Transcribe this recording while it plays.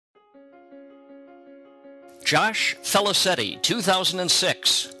Josh Felicetti,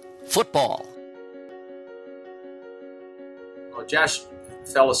 2006, football. Well, Josh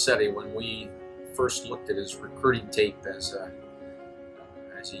Felicetti, when we first looked at his recruiting tape as a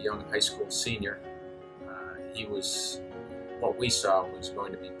young high school senior, he was, what we saw was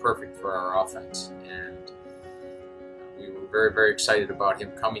going to be perfect for our offense, and we were very, very excited about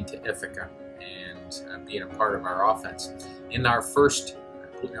him coming to Ithaca and being a part of our offense. In our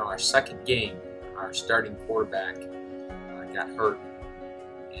second game, our starting quarterback got hurt,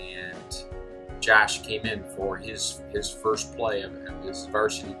 and Josh came in for his first play of his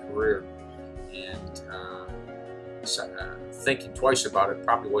varsity career, and thinking twice about it,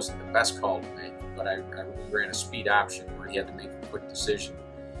 probably wasn't the best call to make, but we ran a speed option where he had to make a quick decision,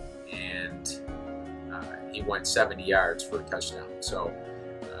 and he went 70 yards for a touchdown. So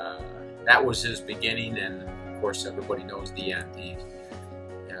that was his beginning, and of course everybody knows the end.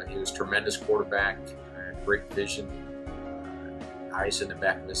 He was a tremendous quarterback, great vision, eyes in the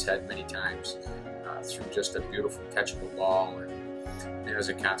back of his head many times, threw just a beautiful catchable ball, and as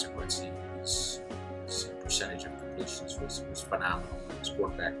a consequence, his percentage of completions was phenomenal. His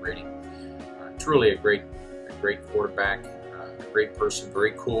quarterback rating, truly a great quarterback, a great person,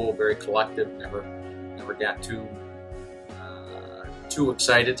 very cool, very collective. Never got too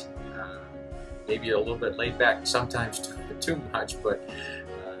excited. Maybe a little bit laid back sometimes, too much, but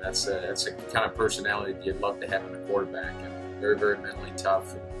that's a kind of personality that you'd love to have in a quarterback. And very, very mentally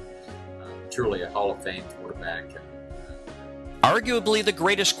tough, and truly a Hall of Fame quarterback. Arguably the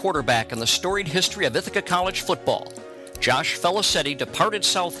greatest quarterback in the storied history of Ithaca College football, Josh Felicetti departed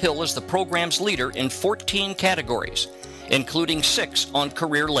South Hill as the program's leader in 14 categories, including 6 on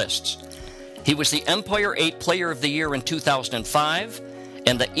career lists. He was the Empire 8 Player of the Year in 2005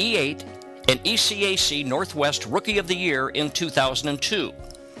 and the E8 and ECAC Northwest Rookie of the Year in 2002.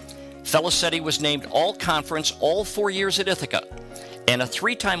 Felicetti was named All-Conference all 4 years at Ithaca and a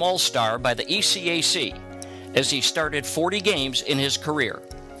 3-time All-Star by the ECAC, as he started 40 games in his career,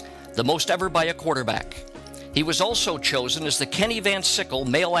 the most ever by a quarterback. He was also chosen as the Kenny Van Sickle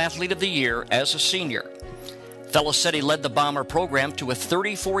Male Athlete of the Year as a senior. Felicetti led the Bomber program to a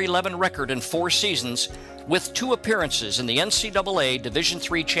 34-11 record in 4 seasons with 2 appearances in the NCAA Division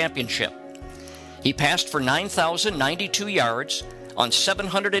III Championship. He passed for 9,092 yards on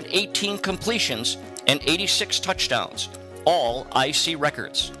 718 completions and 86 touchdowns, all IC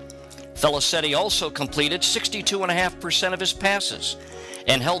records. Felicetti also completed 62.5% of his passes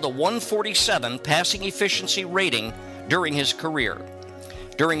and held a 147 passing efficiency rating during his career.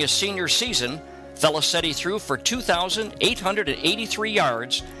 During his senior season, Felicetti threw for 2,883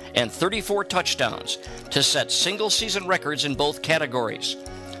 yards and 34 touchdowns to set single-season records in both categories.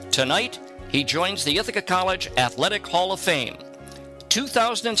 Tonight, he joins the Ithaca College Athletic Hall of Fame.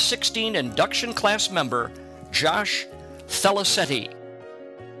 2016 induction class member Josh Felicetti.